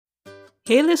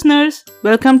Hey listeners,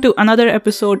 welcome to another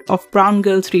episode of Brown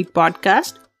Girls Read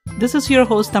Podcast. This is your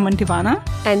host Taman Tivana.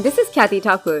 And this is Kathy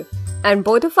Thakur. And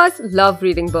both of us love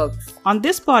reading books. On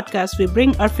this podcast, we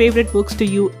bring our favorite books to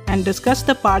you and discuss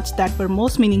the parts that were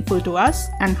most meaningful to us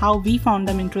and how we found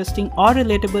them interesting or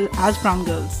relatable as brown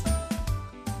girls.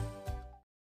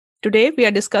 Today, we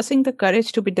are discussing The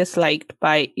Courage to be Disliked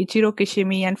by Ichiro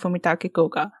Kishimi and Fumitake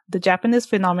Koga, the Japanese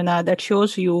phenomena that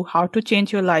shows you how to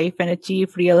change your life and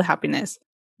achieve real happiness.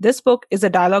 This book is a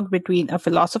dialogue between a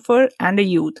philosopher and a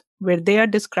youth, where they are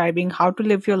describing how to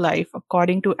live your life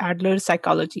according to Adler's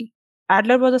psychology.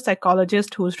 Adler was a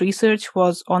psychologist whose research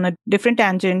was on a different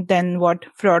tangent than what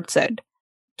Freud said.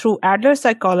 Through Adler's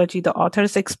psychology, the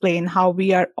authors explain how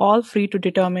we are all free to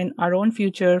determine our own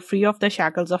future, free of the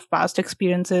shackles of past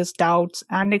experiences, doubts,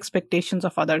 and expectations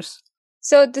of others.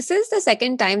 So this is the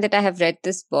second time that I have read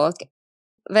this book.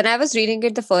 When I was reading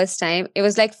it the first time, it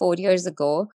was like 4 years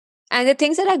ago. And the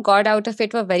things that I got out of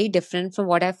it were very different from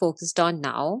what I focused on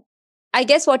now. I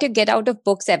guess what you get out of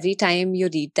books every time you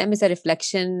read them is a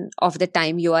reflection of the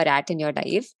time you are at in your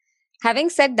life.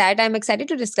 Having said that, I'm excited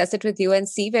to discuss it with you and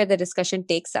see where the discussion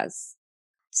takes us.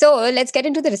 So let's get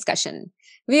into the discussion.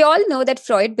 We all know that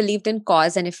Freud believed in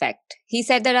cause and effect. He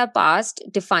said that our past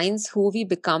defines who we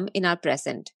become in our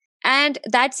present. And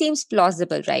that seems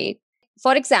plausible, right?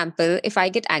 For example, if I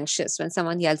get anxious when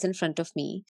someone yells in front of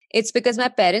me, it's because my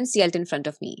parents yelled in front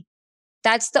of me.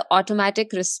 That's the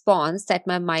automatic response that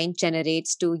my mind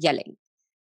generates to yelling.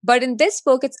 But in this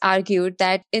book, it's argued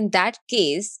that in that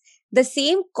case, the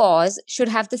same cause should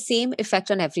have the same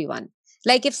effect on everyone.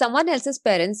 Like if someone else's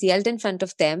parents yelled in front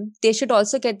of them, they should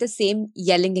also get the same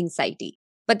yelling anxiety.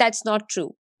 But that's not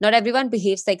true. Not everyone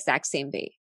behaves the exact same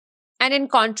way. And in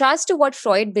contrast to what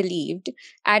Freud believed,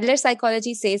 Adler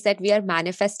psychology says that we are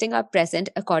manifesting our present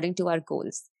according to our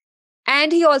goals.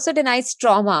 And he also denies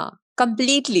trauma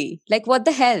completely. Like, what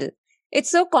the hell? It's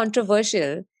so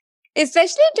controversial.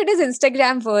 Especially in today's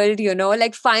Instagram world,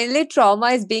 like finally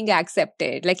trauma is being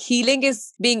accepted. Like healing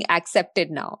is being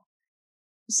accepted now.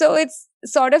 So it's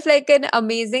sort of like an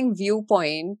amazing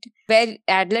viewpoint where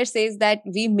Adler says that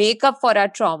we make up for our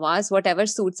traumas, whatever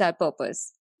suits our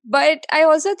purpose. But I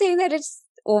also think that it's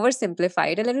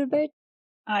oversimplified a little bit.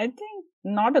 I think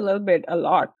not a little bit, a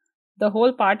lot. The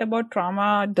whole part about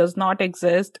trauma does not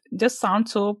exist just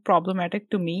sounds so problematic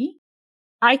to me.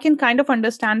 I can kind of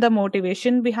understand the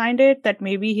motivation behind it, that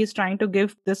maybe he's trying to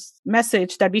give this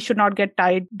message that we should not get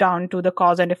tied down to the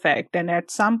cause and effect. And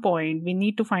at some point, we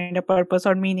need to find a purpose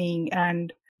or meaning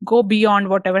and go beyond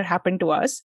whatever happened to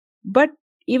us. But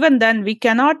even then, we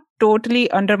cannot totally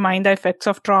undermine the effects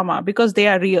of trauma because they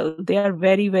are real. They are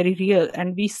very, very real.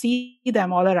 And we see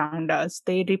them all around us.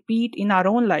 They repeat in our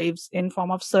own lives in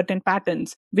form of certain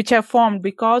patterns, which have formed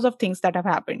because of things that have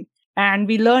happened. And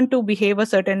we learn to behave a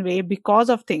certain way because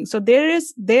of things. So there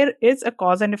is a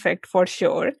cause and effect for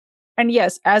sure. And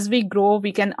yes, as we grow,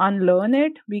 we can unlearn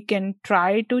it. We can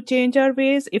try to change our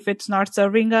ways if it's not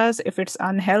serving us, if it's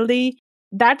unhealthy.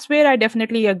 That's where I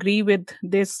definitely agree with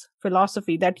this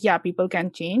philosophy that, yeah, people can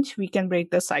change. We can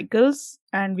break the cycles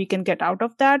and we can get out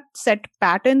of that set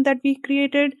pattern that we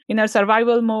created in our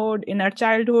survival mode, in our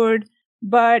childhood.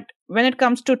 But when it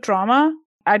comes to trauma,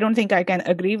 I don't think I can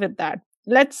agree with that.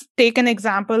 Let's take an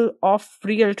example of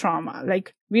real trauma.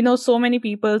 Like we know so many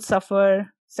people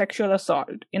suffer sexual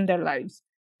assault in their lives.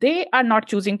 They are not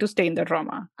choosing to stay in the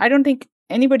trauma. I don't think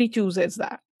anybody chooses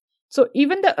that. So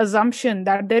even the assumption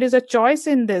that there is a choice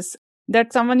in this,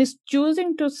 that someone is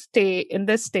choosing to stay in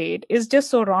this state is just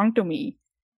so wrong to me.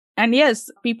 And yes,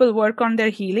 people work on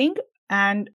their healing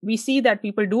and we see that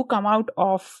people do come out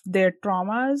of their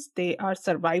traumas. They are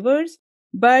survivors,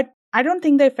 but I don't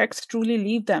think the effects truly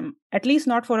leave them, at least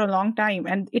not for a long time.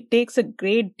 And it takes a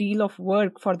great deal of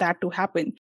work for that to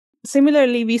happen.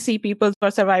 Similarly, we see people who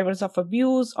are survivors of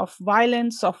abuse, of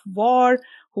violence, of war,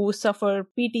 who suffer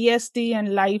PTSD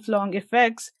and lifelong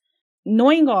effects.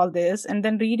 Knowing all this and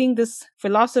then reading this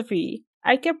philosophy,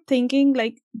 I kept thinking,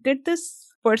 like, did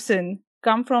this person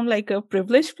come from like a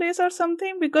privileged place or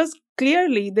something? Because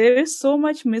clearly there is so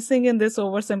much missing in this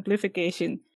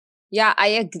oversimplification. Yeah, I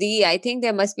agree. I think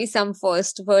there must be some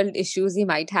first world issues he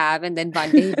might have. And then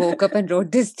one day he woke up and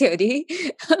wrote this theory.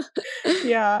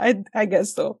 Yeah, I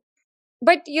guess so.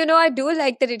 But, I do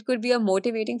like that it could be a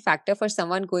motivating factor for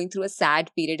someone going through a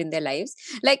sad period in their lives.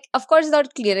 Like, of course,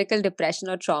 not clinical depression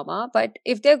or trauma, but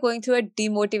if they're going through a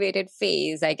demotivated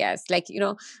phase, I guess, like,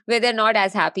 where they're not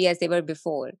as happy as they were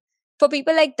before. For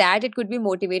people like that, it could be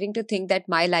motivating to think that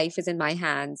my life is in my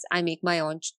hands. I make my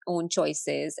own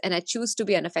choices and I choose to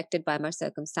be unaffected by my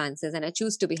circumstances and I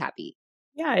choose to be happy.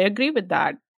 Yeah, I agree with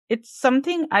that. It's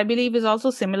something I believe is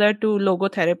also similar to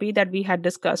logotherapy that we had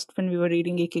discussed when we were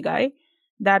reading Ikigai,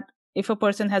 that if a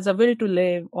person has a will to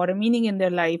live or a meaning in their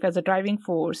life as a driving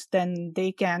force, then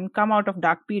they can come out of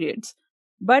dark periods.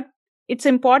 But it's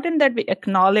important that we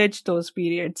acknowledge those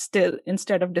periods still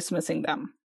instead of dismissing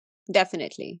them.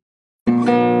 Definitely.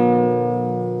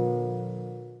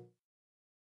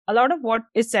 A lot of what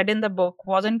is said in the book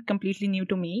wasn't completely new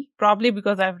to me, probably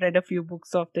because I've read a few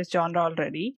books of this genre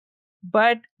already.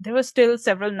 But there were still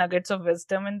several nuggets of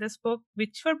wisdom in this book,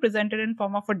 which were presented in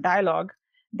form of a dialogue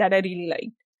that I really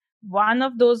liked. One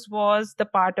of those was the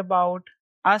part about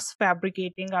us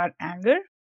fabricating our anger.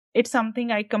 It's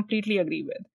something I completely agree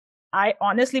with. I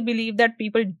honestly believe that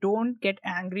people don't get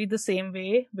angry the same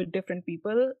way with different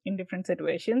people in different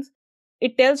situations.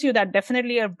 It tells you that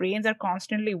definitely our brains are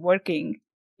constantly working.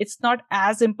 It's not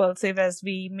as impulsive as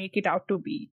we make it out to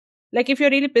be. Like if you're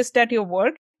really pissed at your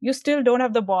work, you still don't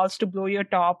have the balls to blow your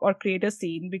top or create a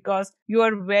scene because you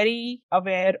are very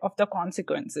aware of the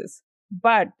consequences.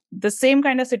 But the same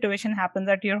kind of situation happens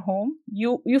at your home.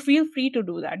 You feel free to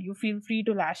do that. You feel free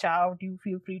to lash out. You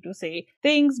feel free to say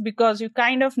things because you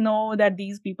kind of know that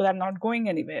these people are not going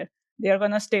anywhere. They are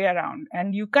going to stay around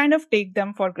and you kind of take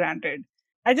them for granted.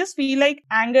 I just feel like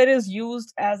anger is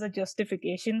used as a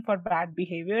justification for bad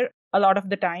behavior a lot of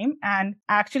the time. And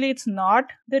actually, it's not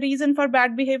the reason for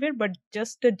bad behavior, but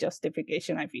just a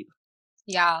justification, I feel.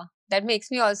 Yeah. That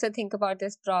makes me also think about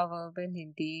this proverb in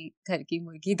Hindi, "Ghar ki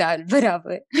murgi dal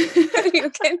barabar." You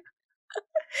can.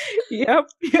 Yep,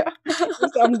 yeah. You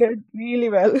summed it really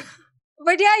well.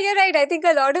 But yeah, you're right. I think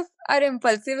a lot of our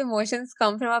impulsive emotions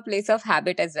come from a place of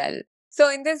habit as well. So,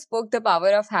 in this book, The Power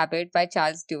of Habit by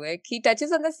Charles Duhigg, he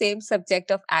touches on the same subject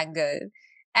of anger.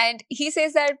 And he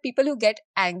says that people who get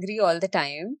angry all the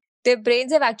time, their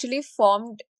brains have actually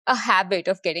formed a habit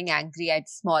of getting angry at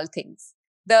small things.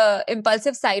 The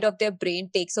impulsive side of their brain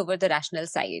takes over the rational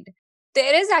side.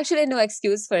 There is actually no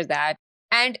excuse for that,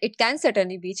 and it can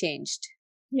certainly be changed.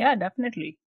 Yeah,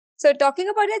 definitely. So, talking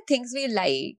about the things we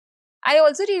like, I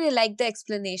also really like the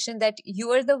explanation that you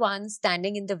are the one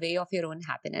standing in the way of your own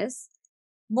happiness.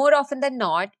 More often than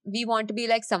not, we want to be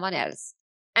like someone else.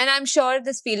 And I'm sure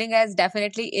this feeling has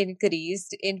definitely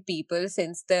increased in people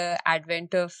since the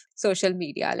advent of social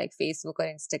media like Facebook or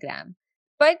Instagram.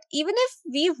 But even if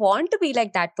we want to be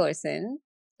like that person,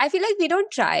 I feel like we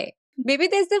don't try. Maybe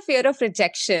there's the fear of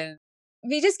rejection.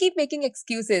 We just keep making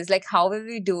excuses like, how will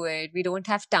we do it? We don't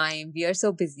have time. We are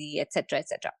so busy, etc.,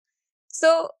 etc.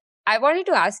 So I wanted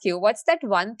to ask you, what's that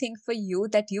one thing for you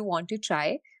that you want to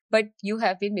try, but you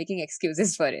have been making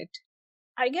excuses for it?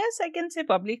 I guess I can say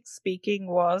public speaking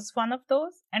was one of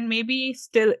those, and maybe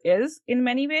still is in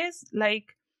many ways.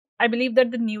 Like, I believe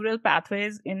that the neural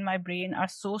pathways in my brain are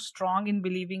so strong in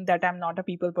believing that I'm not a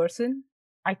people person.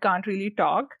 I can't really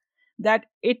talk, that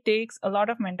it takes a lot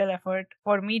of mental effort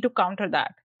for me to counter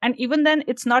that. And even then,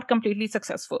 it's not completely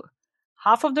successful.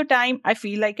 Half of the time, I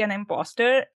feel like an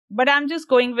imposter, but I'm just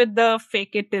going with the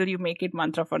fake it till you make it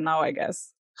mantra for now, I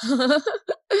guess.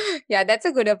 Yeah, that's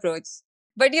a good approach.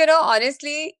 But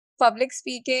honestly, public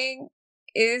speaking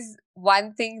is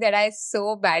one thing that I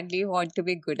so badly want to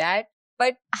be good at.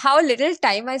 But how little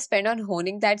time I spend on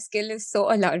honing that skill is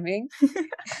so alarming.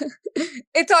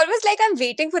 It's almost like I'm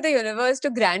waiting for the universe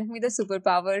to grant me the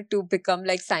superpower to become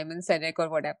like Simon Sinek or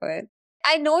whatever.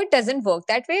 I know it doesn't work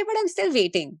that way, but I'm still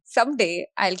waiting. Someday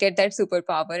I'll get that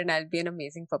superpower and I'll be an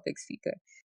amazing public speaker.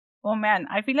 Oh man,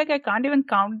 I feel like I can't even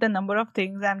count the number of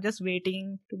things I'm just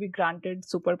waiting to be granted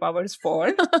superpowers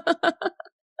for.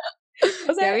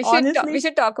 Because Yeah, I we honestly,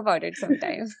 should talk about it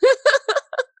sometime.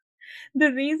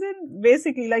 the reason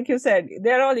basically, like you said,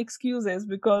 they're all excuses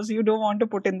because you don't want to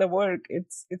put in the work.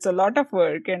 It's a lot of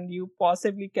work and you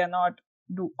possibly cannot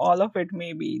do all of it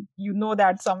maybe. You know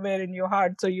that somewhere in your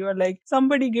heart. So you are like,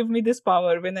 somebody give me this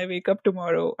power when I wake up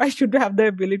tomorrow. I should have the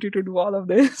ability to do all of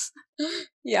this.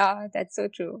 Yeah, that's so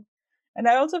true. And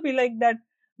I also feel like that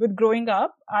with growing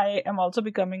up, I am also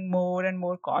becoming more and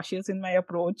more cautious in my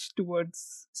approach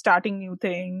towards starting new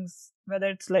things, whether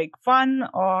it's like fun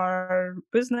or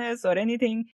business or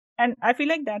anything. And I feel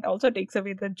like that also takes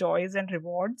away the joys and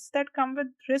rewards that come with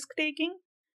risk taking.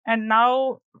 And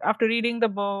now, after reading the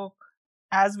book,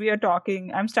 as we are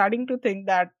talking, I'm starting to think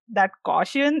that that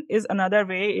caution is another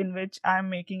way in which I'm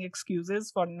making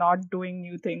excuses for not doing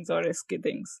new things or risky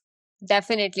things.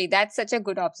 Definitely. That's such a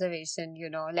good observation,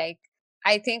 like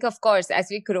I think of course as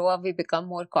we grow up we become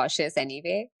more cautious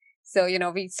anyway. So,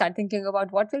 we start thinking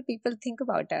about what will people think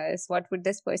about us? What would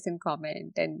this person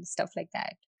comment and stuff like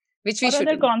that, which we Or other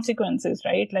shouldn't. consequences,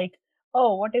 right? Like,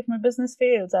 oh, what if my business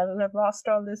fails? I will have lost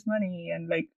all this money. And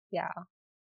like, Yeah.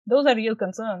 Those are real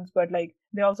concerns, but like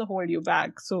they also hold you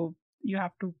back. So you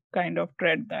have to kind of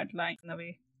tread that line in a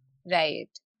way. Right.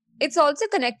 It's also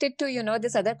connected to,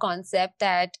 this other concept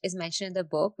that is mentioned in the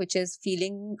book, which is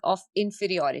feeling of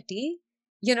inferiority.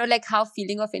 Like how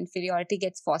feeling of inferiority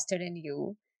gets fostered in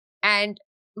you and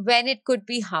when it could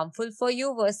be harmful for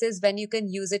you versus when you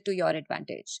can use it to your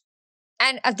advantage.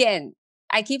 And again,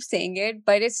 I keep saying it,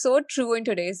 but it's so true in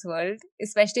today's world,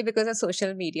 especially because of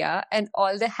social media and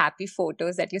all the happy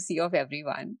photos that you see of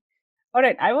everyone. All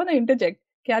right, I want to interject.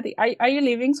 Kathy, are you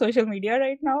leaving social media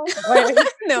right now? Why are you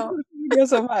No. social media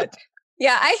so much?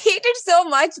 Yeah, I hate it so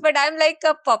much, but I'm like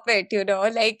a puppet,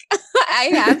 like I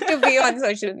have to be on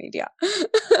social media.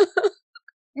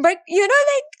 But,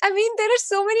 I mean, there are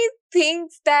so many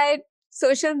things that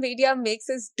social media makes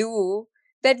us do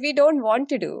that we don't want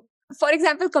to do. For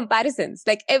example, comparisons.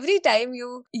 Like every time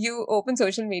you open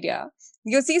social media,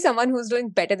 you see someone who's doing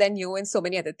better than you in so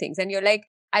many other things. And you're like,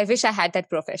 I wish I had that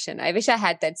profession. I wish I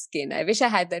had that skin. I wish I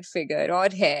had that figure or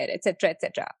hair, etc.,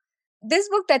 etc. This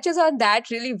book touches on that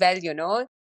really well.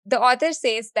 The author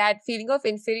says that feeling of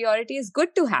inferiority is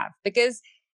good to have because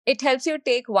it helps you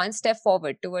take one step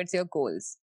forward towards your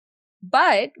goals.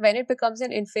 But when it becomes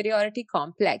an inferiority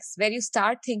complex, where you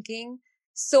start thinking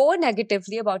so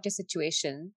negatively about your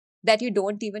situation that you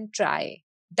don't even try,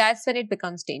 that's when it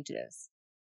becomes dangerous.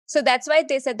 So that's why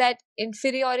they said that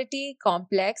inferiority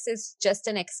complex is just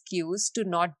an excuse to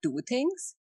not do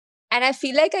things. And I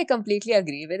feel like I completely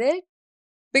agree with it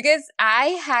because I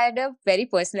had a very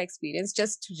personal experience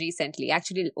just recently,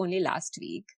 actually only last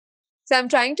week. So I'm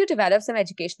trying to develop some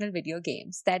educational video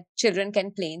games that children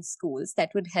can play in schools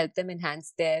that would help them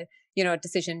enhance their,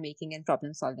 decision making and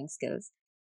problem solving skills.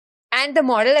 And the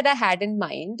model that I had in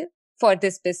mind for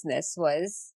this business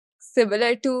was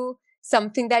similar to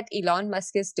something that Elon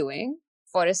Musk is doing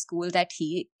for a school that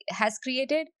he has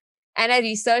created. And I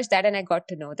researched that and I got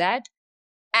to know that.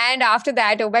 And after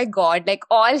that, oh my God, like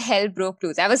all hell broke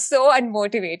loose. I was so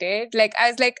unmotivated. Like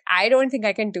I was like, I don't think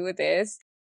I can do this.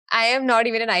 I am not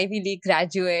even an Ivy League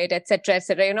graduate, etc.,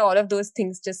 etc. All of those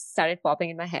things just started popping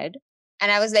in my head.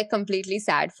 And I was like completely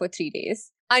sad for 3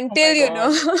 days Oh my until,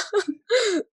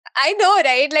 God. I know,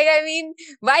 right? Like, I mean,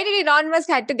 why did Elon Musk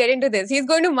had to get into this? He's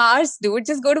going to Mars, dude.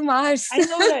 Just go to Mars. I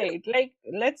know, right? Like,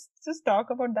 let's just talk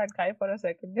about that guy for a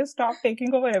second. Just stop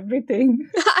taking over everything.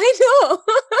 I know.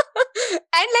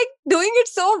 And like doing it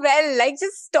so well. Like,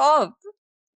 just stop.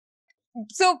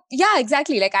 So yeah,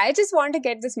 exactly. Like I just want to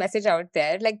get this message out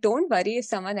there. Like, don't worry if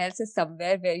someone else is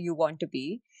somewhere where you want to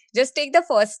be. Just take the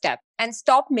first step and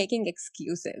stop making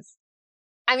excuses.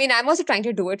 I mean, I'm also trying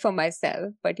to do it for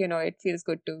myself, but it feels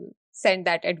good to send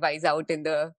that advice out in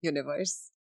the universe.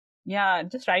 Yeah,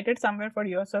 just write it somewhere for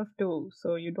yourself too,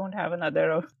 so you don't have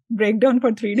another breakdown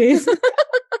for 3 days.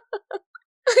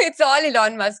 It's all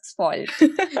Elon Musk's fault.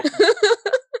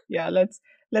 Yeah,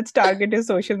 let's target his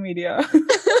social media.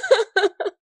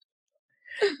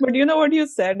 But you know what you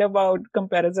said about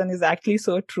comparison is actually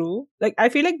so true. Like I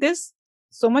feel like there's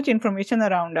so much information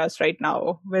around us right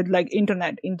now with like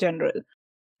internet in general.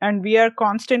 And we are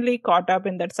constantly caught up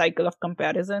in that cycle of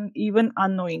comparison, even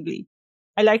unknowingly.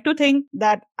 I like to think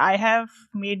that I have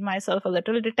made myself a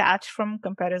little detached from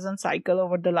comparison cycle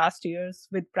over the last years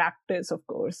with practice, of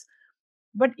course.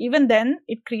 But even then,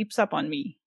 it creeps up on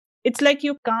me. It's like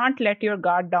you can't let your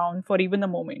guard down for even a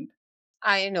moment.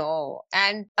 I know.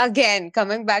 And again,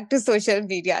 coming back to social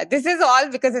media, this is all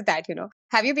because of that.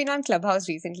 Have you been on Clubhouse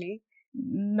recently?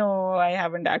 No, I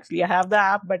haven't actually. I have the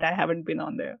app, but I haven't been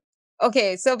on there.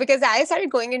 Okay, so because I started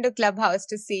going into Clubhouse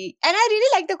to see, and I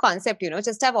really like the concept,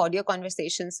 just have audio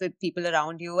conversations with people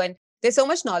around you. And there's so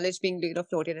much knowledge being,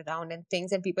 floated around and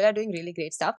things, and people are doing really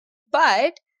great stuff.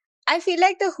 But I feel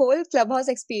like the whole Clubhouse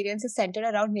experience is centered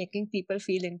around making people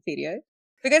feel inferior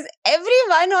because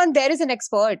everyone on there is an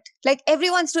expert. Like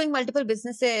everyone's doing multiple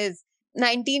businesses.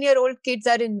 19-year-old kids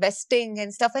are investing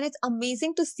and stuff. And it's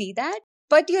amazing to see that.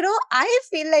 But, I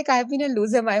feel like I've been a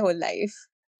loser my whole life.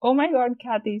 Oh my God,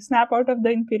 Kathy, snap out of the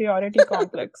inferiority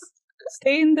complex.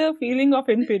 Stay in the feeling of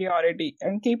inferiority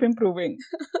and keep improving.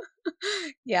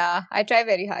 Yeah, I try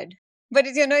very hard. But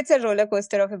it's a roller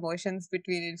coaster of emotions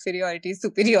between inferiority,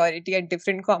 superiority, and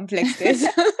different complexes.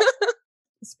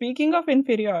 Speaking of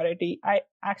inferiority, I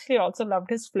actually also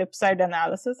loved his flip side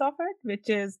analysis of it, which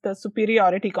is the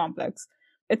superiority complex.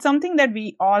 It's something that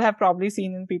we all have probably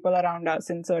seen in people around us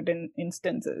in certain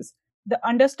instances. The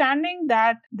understanding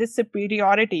that this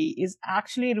superiority is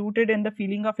actually rooted in the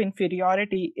feeling of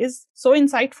inferiority is so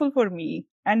insightful for me.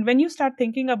 And when you start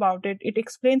thinking about it, it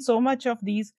explains so much of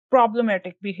these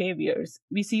problematic behaviors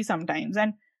we see sometimes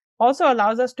and also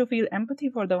allows us to feel empathy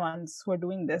for the ones who are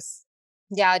doing this.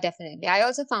 Yeah, definitely. I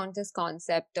also found this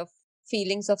concept of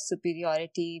feelings of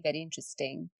superiority very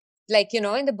interesting. Like, in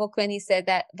the book when he says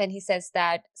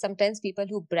that sometimes people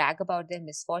who brag about their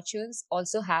misfortunes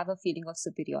also have a feeling of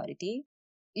superiority.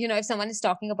 If someone is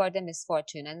talking about their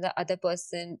misfortune and the other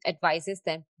person advises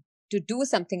them to do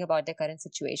something about their current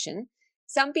situation,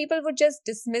 some people would just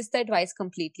dismiss the advice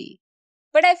completely.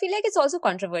 But I feel like it's also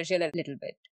controversial a little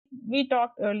bit. We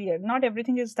talked earlier, not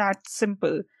everything is that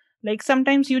simple. Like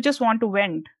sometimes you just want to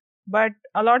vent, but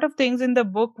a lot of things in the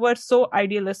book were so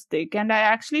idealistic, and I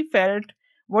actually felt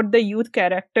what the youth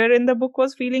character in the book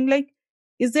was feeling like.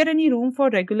 Is there any room for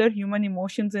regular human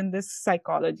emotions in this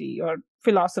psychology or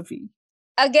philosophy?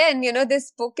 Again,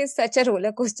 this book is such a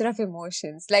roller coaster of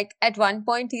emotions. Like at one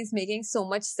point, he's making so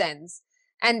much sense.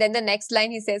 And then the next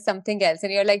line, he says something else.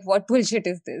 And you're like, what bullshit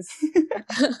is this?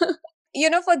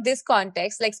 For this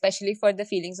context, like especially for the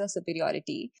feelings of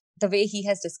superiority, the way he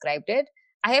has described it,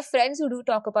 I have friends who do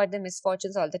talk about their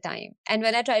misfortunes all the time. And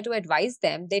when I try to advise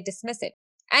them, they dismiss it.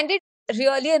 And it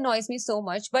really annoys me so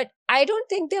much. But I don't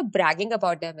think they're bragging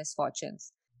about their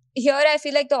misfortunes. Here, I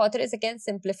feel like the author is again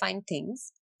simplifying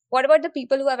things. What about the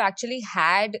people who have actually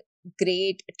had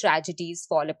great tragedies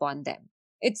fall upon them?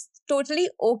 It's totally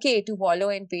okay to wallow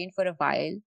in pain for a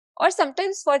while or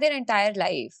sometimes for their entire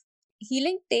life.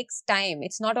 Healing takes time,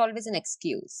 it's not always an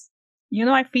excuse.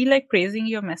 I feel like praising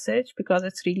your message because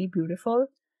it's really beautiful,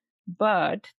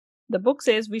 but the book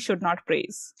says we should not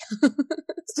praise.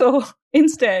 So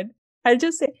instead, I'll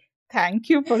just say, thank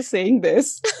you for saying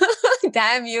this.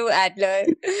 Damn you, Adler.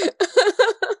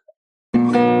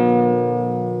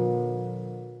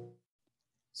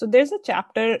 So there's a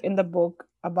chapter in the book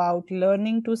about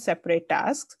learning to separate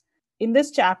tasks. In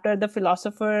this chapter, the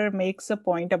philosopher makes a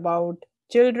point about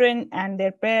children and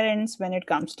their parents when it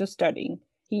comes to studying.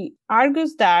 He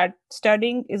argues that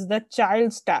studying is the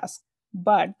child's task,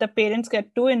 but the parents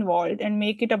get too involved and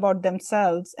make it about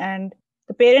themselves. And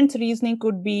the parents' reasoning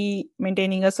could be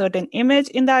maintaining a certain image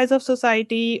in the eyes of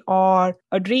society or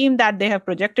a dream that they have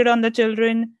projected on the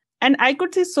children. And I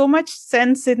could see so much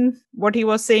sense in what he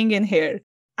was saying in here.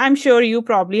 I'm sure you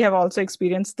probably have also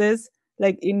experienced this.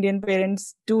 Like Indian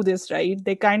parents do this, right?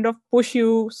 They kind of push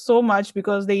you so much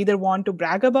because they either want to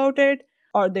brag about it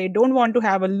or they don't want to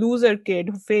have a loser kid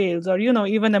who fails or,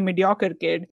 even a mediocre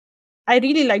kid. I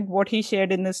really liked what he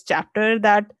shared in this chapter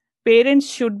that parents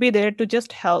should be there to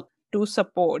just help, to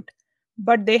support,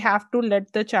 but they have to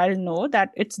let the child know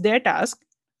that it's their task.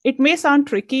 It may sound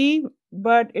tricky,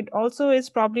 but it also is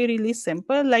probably really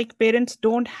simple. Like parents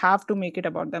don't have to make it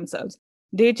about themselves,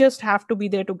 they just have to be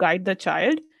there to guide the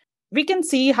child. We can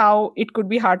see how it could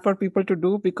be hard for people to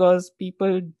do because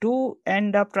people do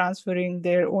end up transferring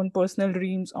their own personal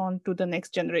dreams on to the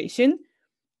next generation.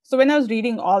 So when I was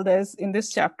reading all this in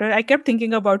this chapter, I kept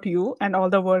thinking about you and all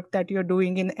the work that you're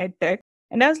doing in edtech.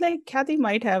 And I was like, Kathy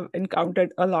might have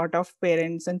encountered a lot of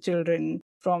parents and children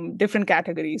from different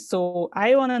categories. So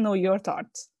I want to know your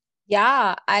thoughts.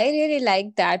 Yeah, I really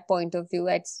like that point of view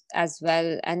as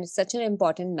well. And it's such an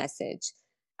important message.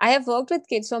 I have worked with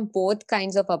kids from both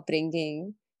kinds of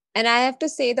upbringing. And I have to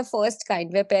say, the first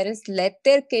kind where parents let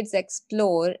their kids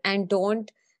explore and don't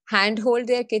handhold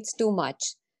their kids too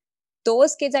much.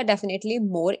 Those kids are definitely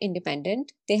more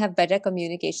independent. They have better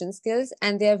communication skills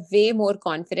and they are way more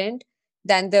confident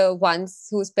than the ones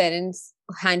whose parents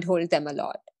handhold them a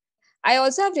lot. I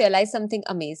also have realized something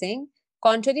amazing.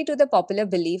 Contrary to the popular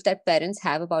belief that parents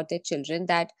have about their children,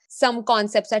 that some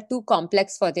concepts are too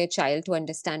complex for their child to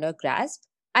understand or grasp,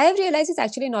 I have realized it's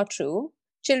actually not true.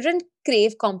 Children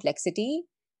crave complexity.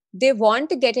 They want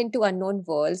to get into unknown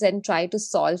worlds and try to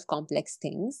solve complex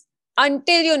things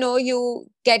until you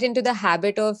get into the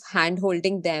habit of hand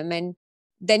holding them, and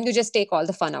then you just take all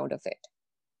the fun out of it.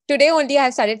 Today only I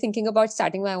have started thinking about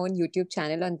starting my own YouTube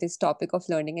channel on this topic of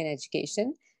learning and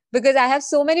education because I have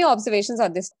so many observations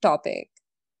on this topic.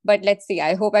 But let's see,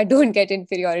 I hope I don't get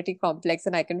inferiority complex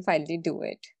and I can finally do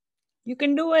it. You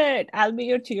can do it. I'll be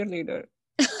your cheerleader.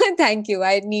 Thank you.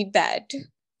 I need that.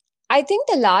 I think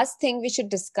the last thing we should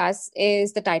discuss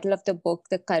is the title of the book,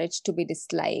 The Courage to be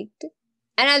Disliked.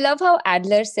 And I love how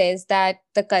Adler says that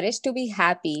the courage to be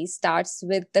happy starts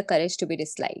with the courage to be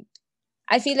disliked.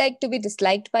 I feel like to be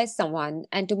disliked by someone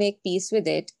and to make peace with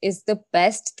it is the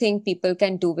best thing people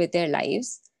can do with their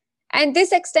lives. And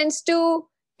this extends to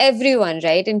everyone,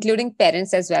 right? Including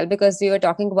parents as well, because we were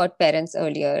talking about parents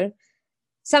earlier.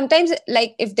 Sometimes,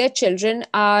 like if their children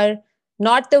are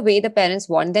not the way the parents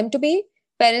want them to be,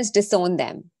 parents disown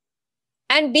them.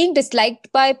 And being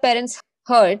disliked by parents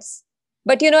hurts.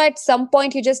 But at some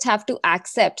point, you just have to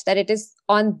accept that it is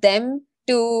on them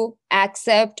to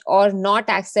accept or not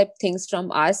accept things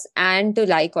from us and to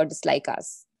like or dislike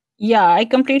us. Yeah, I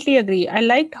completely agree. I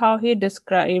liked how he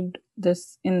described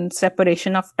this in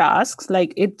separation of tasks.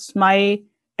 Like, it's my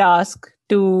task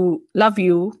to love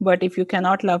you, but if you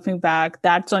cannot love me back,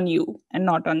 that's on you and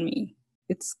not on me.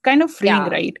 It's kind of freeing, Yeah.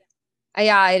 right?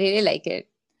 Yeah, I really like it.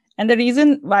 And the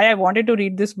reason why I wanted to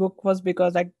read this book was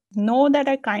because I know that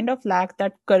I kind of lack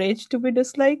that courage to be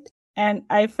disliked. And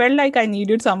I felt like I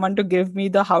needed someone to give me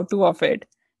the how to of it.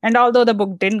 And although the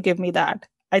book didn't give me that,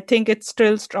 I think it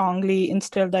still strongly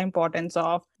instilled the importance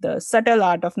of the subtle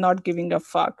art of not giving a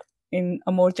fuck in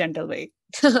a more gentle way.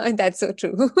 That's so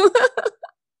true.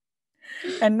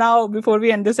 And now, before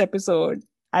we end this episode,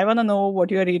 I want to know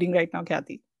what you are reading right now,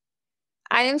 Kathy.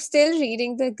 I am still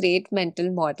reading The Great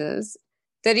Mental Models.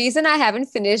 The reason I haven't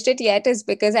finished it yet is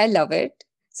because I love it.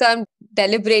 So I'm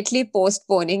deliberately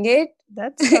postponing it.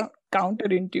 That's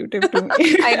counterintuitive to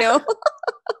me. I know.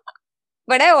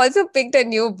 But I also picked a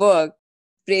new book,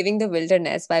 Braving the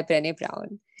Wilderness by Brené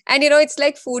Brown. And it's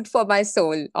like food for my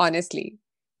soul, honestly.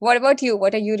 What about you?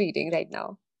 What are you reading right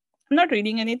now? I'm not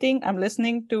reading anything. I'm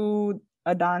listening to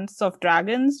A Dance of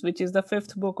Dragons, which is the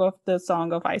 5th book of the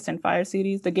Song of Ice and Fire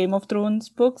series, the Game of Thrones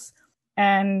books.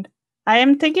 And I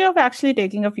am thinking of actually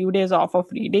taking a few days off of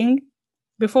reading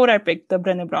before I pick the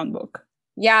Brené Brown book.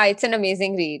 Yeah, it's an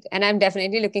amazing read. And I'm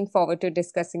definitely looking forward to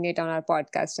discussing it on our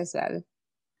podcast as well.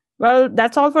 Well,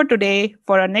 that's all for today.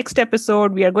 For our next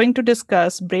episode, we are going to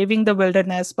discuss Braving the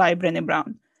Wilderness by Brené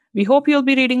Brown. We hope you'll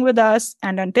be reading with us.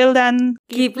 And until then,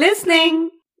 keep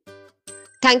listening.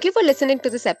 Thank you for listening to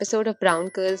this episode of Brown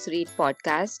Girls Read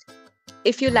podcast.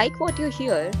 If you like what you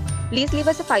hear, please leave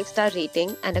us a 5-star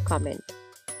rating and a comment.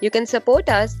 You can support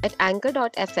us at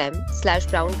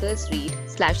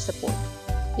anchor.fm/browngirlsread/support.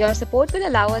 Your support will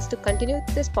allow us to continue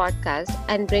this podcast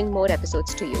and bring more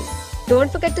episodes to you.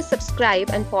 Don't forget to subscribe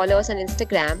and follow us on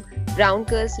Instagram, Brown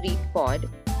Girls Read Pod,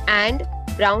 and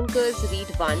Brown Girls Read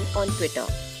 1 on Twitter.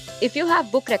 If you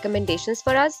have book recommendations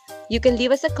for us, you can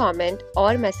leave us a comment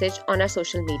or message on our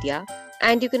social media,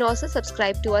 and you can also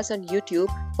subscribe to us on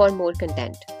YouTube for more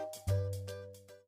content.